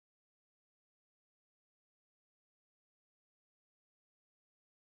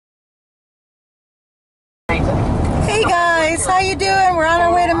guys, how you doing? We're on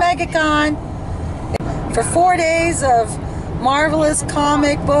our way to Megacon for 4 days of marvelous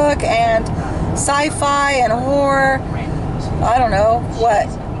comic book and sci-fi and horror. I don't know what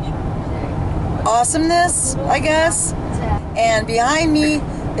awesomeness, I guess. And behind me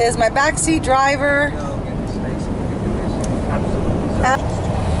is my backseat driver.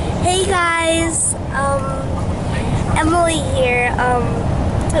 Hey guys, Emily here.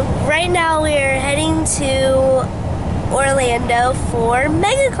 Right now we're heading to Orlando for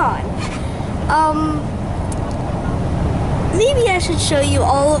Megacon. Maybe I should show you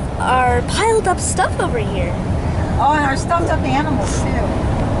all of our piled up stuff over here. Oh, and our stuffed up animals too.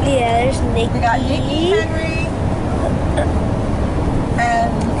 Yeah, there's Nikki. We got Nikki, Henry,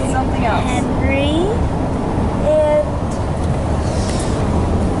 and something else. Henry, and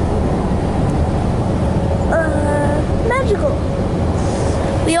Magical.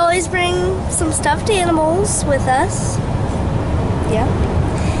 We always bring some stuffed animals with us. Yeah.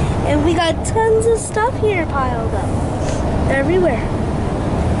 And we got tons of stuff here piled up everywhere.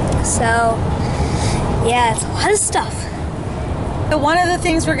 So, yeah, it's a lot of stuff. One of the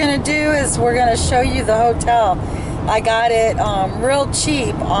things we're going to do is we're going to show you the hotel. I got it real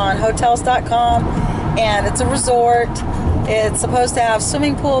cheap on hotels.com, and it's a resort. It's supposed to have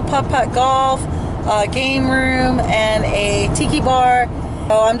swimming pool, putt-putt golf, a game room, and a tiki bar.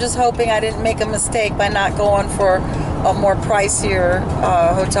 So I'm just hoping I didn't make a mistake by not going for a more pricier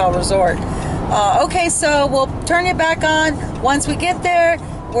hotel resort. Okay, so we'll turn it back on once we get there.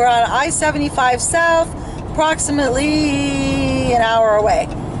 We're on I-75 South, approximately an hour away.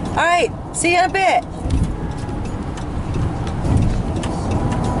 All right, see you in a bit.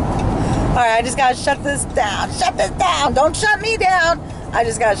 All right, I just gotta shut this down. Shut this down. Don't shut me down. I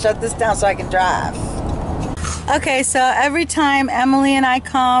just gotta shut this down so I can drive. Okay, so every time Emily and I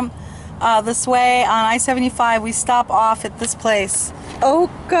come this way on I-75, we stop off at this place,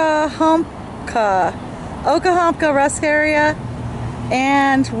 Okahumpka rest area,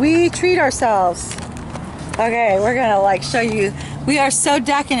 and we treat ourselves. Okay, we're gonna like show you. We are so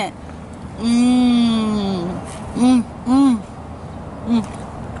decadent.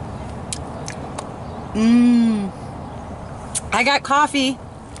 I got coffee.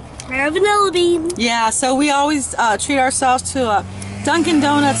 I have vanilla bean. Yeah, so we always treat ourselves to a Dunkin'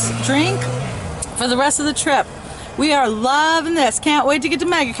 Donuts drink for the rest of the trip. We are loving this. Can't wait to get to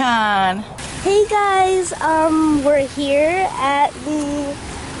Megacon. Hey guys, we're here at the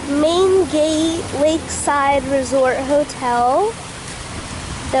Maingate Lakeside Resort Hotel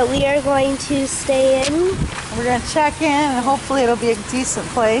that we are going to stay in. We're going to check in and hopefully it'll be a decent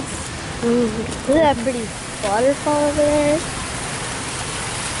place. Look at that pretty waterfall over there.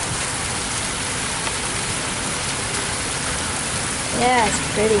 Yeah, it's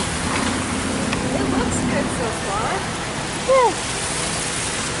pretty. It looks good so far. Yeah.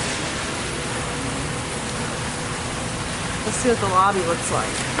 Let's see what the lobby looks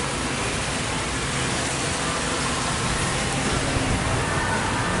like.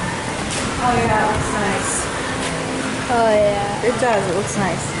 Oh yeah, it looks nice. Oh yeah. It does, it looks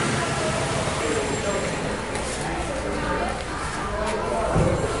nice.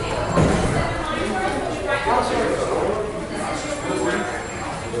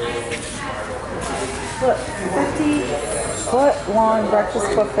 Look, 50-foot long breakfast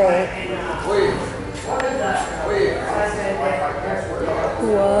buffet.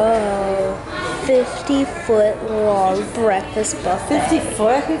 Whoa. 50-foot long breakfast buffet. 50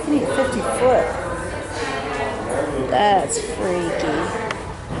 foot? Who can eat 50 foot? That's freaky.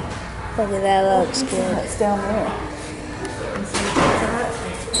 Look at that, that looks good. It's down there.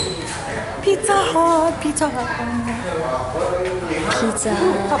 Pizza Hut, Pizza Hut. Pizza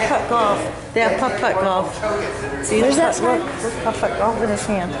Hut. Putt-putt golf. They have putt-putt golf. See, Where's that look, there's putt-putt golf in his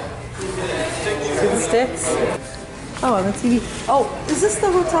hand. See the sticks? Oh, and the TV. Oh, is this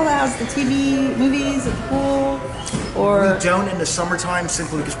the hotel that has the TV, movies, and the pool? Or we don't in the summertime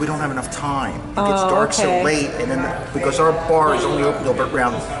simply because we don't have enough time. It gets dark so late, and then because our bar is only open till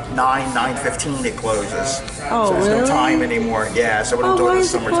around 9:15 it closes. Oh, so there's really? no time anymore. Yeah, so we don't do it in the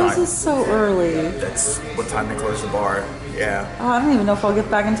summertime. Why is it so early? That's what time they close the bar. Yeah. Oh, I don't even know if I'll get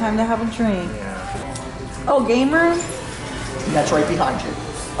back in time to have a drink. Yeah. Oh, game room? And that's right behind you.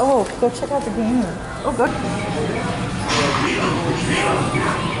 Oh, go check out the game room. Oh, good.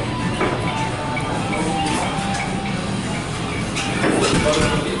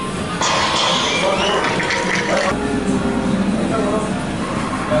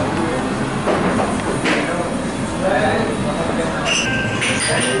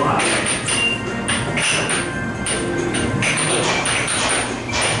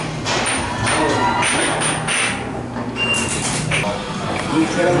 See,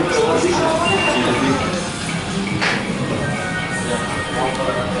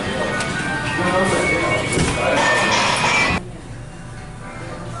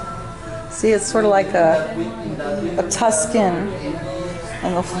 it's sort of like a Tuscan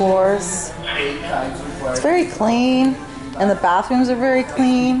and the floors. It's very clean and the bathrooms are very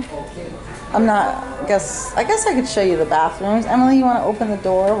clean. I guess I could show you the bathrooms. Emily, you want to open the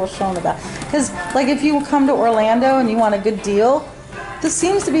door? We'll show them the bath. Because like if you come to Orlando and you want a good deal, this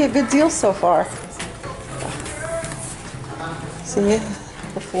seems to be a good deal so far. See,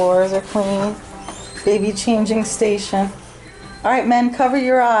 the floors are clean. Baby changing station. All right, men, cover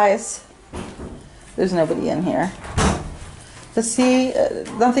your eyes. There's nobody in here. But see,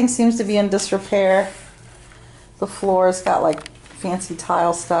 nothing seems to be in disrepair. The floor's got like fancy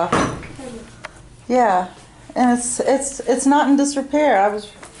tile stuff. Yeah, and it's not in disrepair. I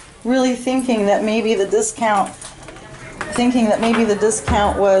was really thinking that maybe the discount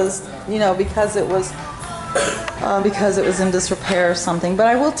was, you know, because it was in disrepair or something. But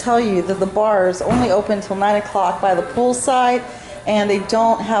I will tell you that the bar is only open till 9 o'clock by the pool side, and they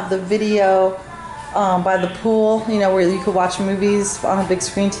don't have the video by the pool, you know, where you could watch movies on a big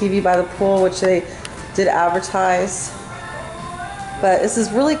screen TV by the pool, which they did advertise. But this is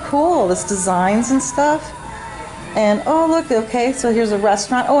really cool, this designs and stuff. And oh look, okay, so here's a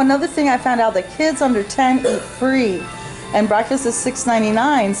restaurant. Oh, another thing I found out, that kids under 10 eat free, and breakfast is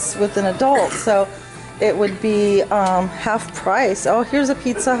 $6.99 with an adult, so it would be half price. Oh, here's a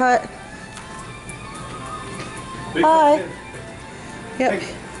Pizza Hut. Hi. Yep,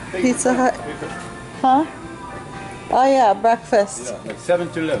 Pizza Hut. Huh? Oh yeah, breakfast. Yeah, like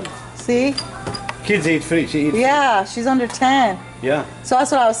 7 to 11. See? Kids eat free. She eats. Yeah, she's under 10. Yeah. So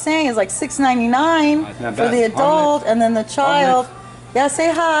that's what I was saying, is like $6.99 for the adult, and then the child. Omelette. Yeah,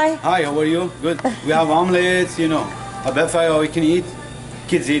 say hi. Hi, how are you? Good. We have omelets, you know, a buffet all you can eat.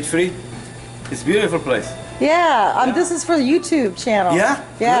 Kids eat free. It's a beautiful place. Yeah, this is for the YouTube channel. Yeah?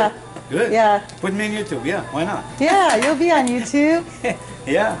 Yeah. Good. Yeah. Put me on YouTube. Yeah, why not? Yeah, you'll be on YouTube.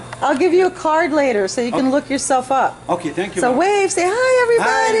 Yeah. I'll give you a card later so you can look yourself up. Okay, thank you. So wave, say hi everybody.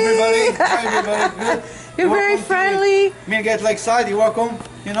 Hi everybody. Hi everybody. Good. You're very friendly. Maingate Lakeside, you're welcome,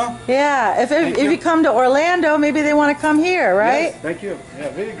 you know? Yeah, if you come to Orlando, maybe they want to come here, right? Yes, thank you. Yeah,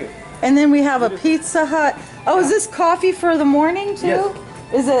 very good. And then we have a Pizza Hut. Oh, is this coffee for the morning too? Yes.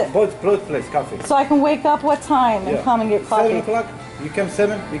 Is it? Both place, coffee. So I can wake up what time and come and get coffee? 7 o'clock, you come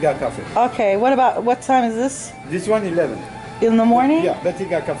 7, we got coffee. Okay, what time is this? This one 11. In the morning? Yeah, but you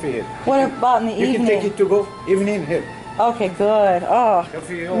got coffee here. What about in the evening? You can take it to go evening here. Okay, good. Oh,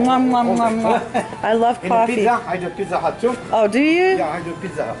 coffee, mwah, mwah, mwah, mwah. I love coffee. Pizza, I do Pizza Hut too. Oh, do you? Yeah, I do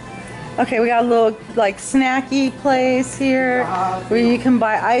Pizza Hut. Okay, we got a little like snacky place here where you can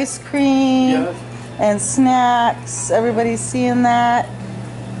buy ice cream and snacks. Everybody's seeing that.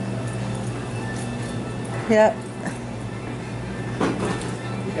 Yep.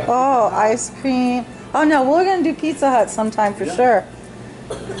 Oh, ice cream. Oh no, we're gonna do Pizza Hut sometime for sure.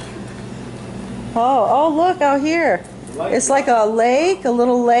 Oh, look out here. It's like a lake, a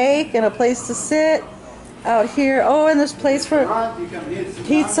little lake, and a place to sit out here. Oh, and there's a place for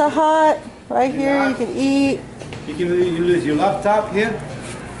Pizza Hut right here. You can eat. You can use your laptop here.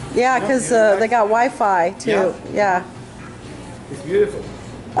 Yeah, because they got Wi-Fi too. Yeah. It's beautiful.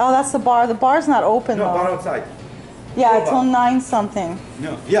 Oh, that's the bar. The bar's not open though. No, bar outside. Yeah, till 9 something.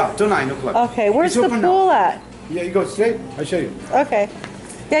 No, yeah, till 9 o'clock. Okay, where's the pool at? Yeah, you go straight. I'll show you. Okay.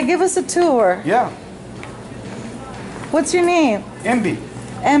 Yeah, give us a tour. Yeah. What's your name? MB.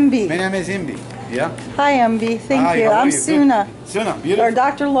 MB. My name is MB. Yeah. Hi, MB. Thank you. I'm Suna. Suna, beautiful. Or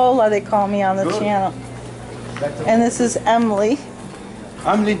Dr. Lola, they call me on the channel. And this is Emily.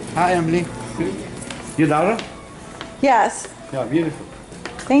 Emily. Hi, Emily. Your daughter? Yes. Yeah, beautiful.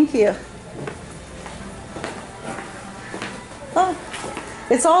 Thank you. Oh,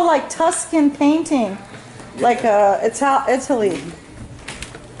 it's all like Tuscan painting, like Italy.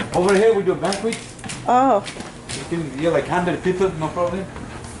 Over here we do banquets. Oh. You can like 100 people, no problem.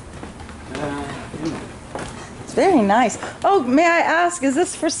 It's very nice. Oh, may I ask, is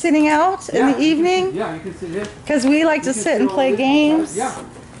this for sitting out in the evening? Yeah, you can sit here. Because we like to sit and play games. Yeah.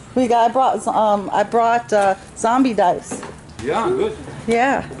 I brought zombie dice. Yeah, good.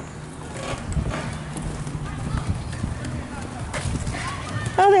 Yeah.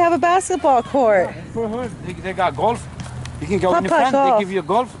 Oh, they have a basketball court. For her, they got golf. You can go in the front, they give you a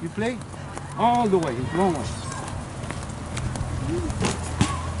golf, you play all the way, long way.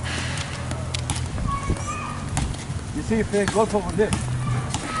 You see, you play golf over there.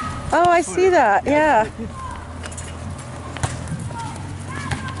 Oh, I see that, yeah.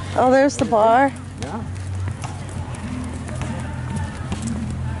 Oh, there's the bar. Yeah.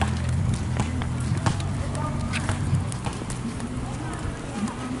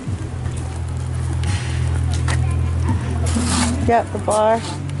 Yep, the bar.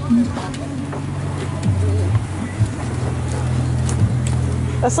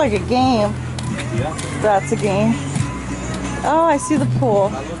 That's like a game. Yeah. That's a game. Oh, I see the pool.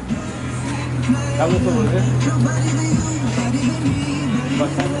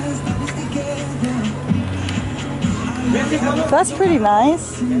 That's pretty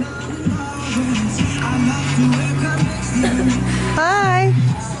nice. Hi.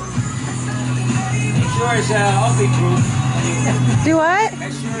 Make sure it's ugly proof. Do what?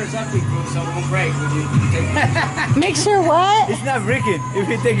 Make sure it's ugly proof so it won't break when you take it. Make sure what? It's not breaking if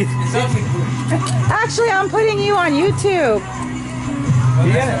you take it. It's ugly proof. Actually, I'm putting you on YouTube.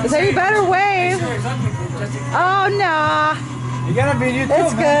 So you better wave. Make sure it's ugly proof. Just in case. Oh, nah. You gotta be you too,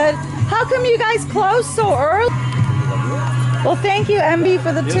 It's man. good. How come you guys closed so early? Well, thank you, MB,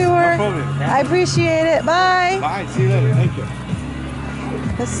 for the Yes, tour. no problem. I appreciate it. Bye. Bye. See you later. Thank you.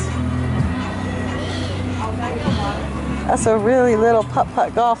 That's a really little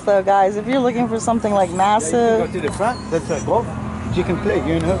putt-putt golf, though, guys. If you're looking for something like Go massive. to the front. That's a golf. You can play.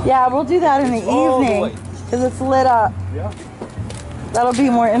 You know. Yeah, we'll do that in the All the evening way. because it's lit up. Yeah. That'll be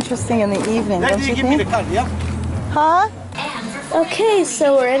more interesting in the evening, Then don't you you give me the think? card. Yeah. Huh? Okay,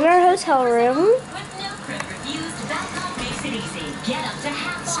 so we're in our hotel room.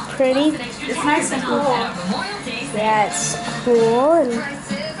 It's pretty. It's nice and cool. Yeah, it's cool and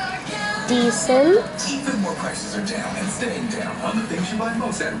decent. Even more prices are down and staying down on the things you buy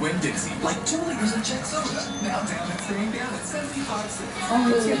most at Winn-Dixie, like 2 liters of Czech soda, now down and staying down at 75 cents.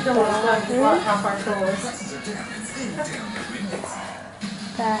 Only $2 half our tours. Prices are down and staying down at Winn-Dixie.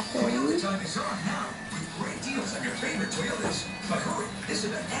 Bathroom. The time is on now with great deals on your favorite Toyotas. But hurry, this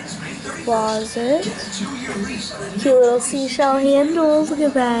event ends May 31st. Closet. Get a 2-year lease on a Cute little seashell handles. Look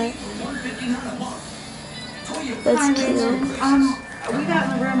at that. $159 a month. That's cute. We got in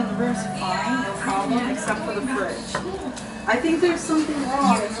the room and the room's fine, no problem, except for the fridge. I think there's something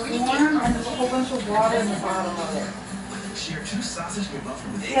wrong. It's warm and there's a whole bunch of water in the bottom of it. Share 2 sausage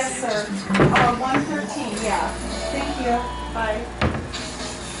McMuffin with eggs. Yes, sir. 113, yeah. Thank you. Bye.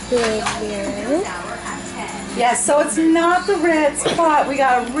 Good here. Yes, so it's not the Ritz, but we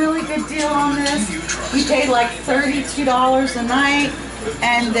got a really good deal on this. We paid like $32 a night,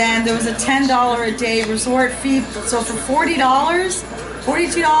 and then there was a $10 a day resort fee. So for $40,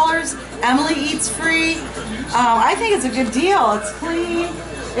 $42, Emily eats free. I think it's a good deal. It's clean.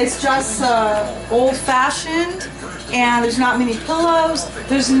 It's just old-fashioned, and there's not many pillows.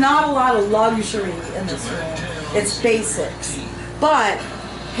 There's not a lot of luxury in this room. It's basics, but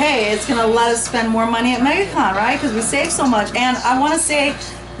hey, it's gonna let us spend more money at Megacon, right? Because we save so much. And I want to say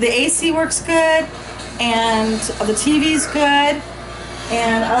the AC works good, and the TV's good,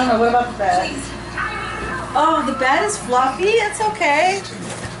 and I don't know, what about the bed? Oh, the bed is fluffy. It's okay.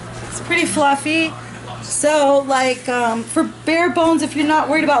 It's pretty fluffy. So, like, for bare bones, if you're not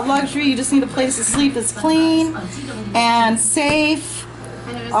worried about luxury, you just need a place to sleep that's clean and safe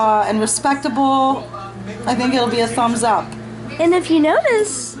and respectable. I think it'll be a thumbs up. And if you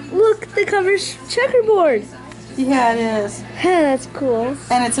notice, look, the cover's checkerboard. Yeah, it is. That's cool.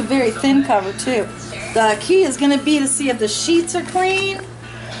 And it's a very thin cover, too. The key is going to be to see if the sheets are clean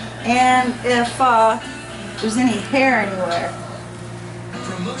and if there's any hair anywhere.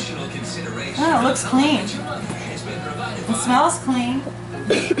 Promotional consideration. Oh, it looks clean. It smells clean.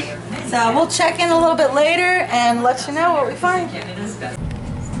 So we'll check in a little bit later and let you know what we find.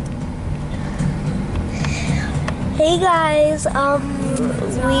 Hey guys,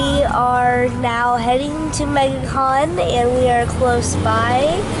 we are now heading to Megacon and we are close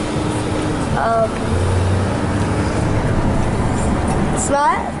by. It's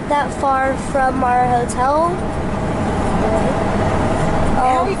not that far from our hotel.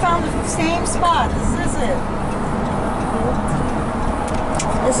 And we found the same spot. This is it.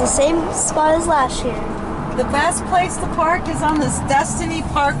 It's the same spot as last year. The best place to park is on this Destiny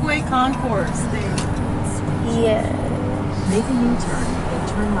Parkway concourse thing. Yeah. Make a U-turn and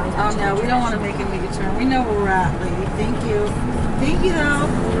turn right Oh onto no, we don't want to make a big turn. We know where we're at, lady. Thank you. Thank you, though.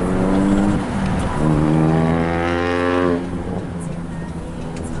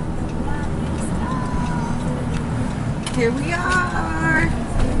 Here we are.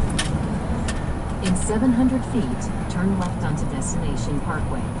 In 700 feet, turn left onto Destination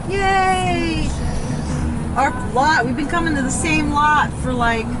Parkway. Yay! Our lot, we've been coming to the same lot for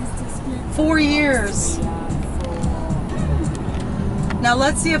like 4 years. Now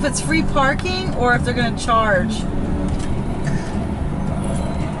let's see if it's free parking or if they're going to charge.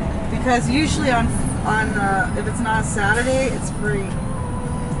 Because usually on if it's not a Saturday, it's free.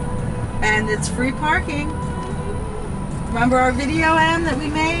 And it's free parking. Remember our video, Em, that we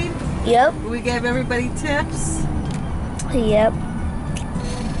made? Yep. We gave everybody tips. Yep.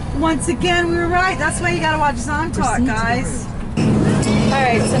 Once again, we were right. That's why you gotta watch Song Talk, guys.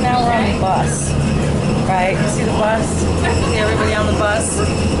 Alright, so now we're on the bus. Right, you see the bus? See everybody on the bus?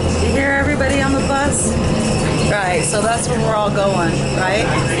 You hear everybody on the bus? Right, so that's where we're all going, right?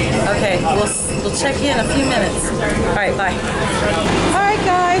 Okay, we'll check you in a few minutes. Alright, bye. Alright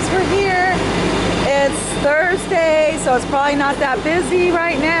guys, we're here. It's Thursday, so it's probably not that busy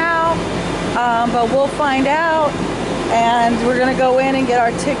right now, but we'll find out. And we're gonna go in and get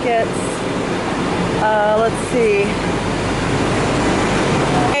our tickets. Let's see.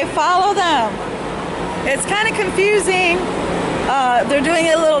 Okay, follow them. It's kind of confusing. They're doing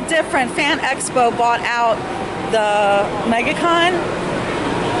it a little different. Fan Expo bought out the Megacon.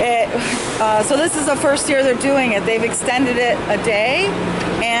 So this is the first year they're doing it. They've extended it a day,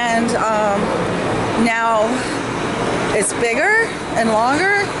 and now it's bigger and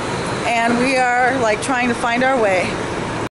longer, and we are like trying to find our way.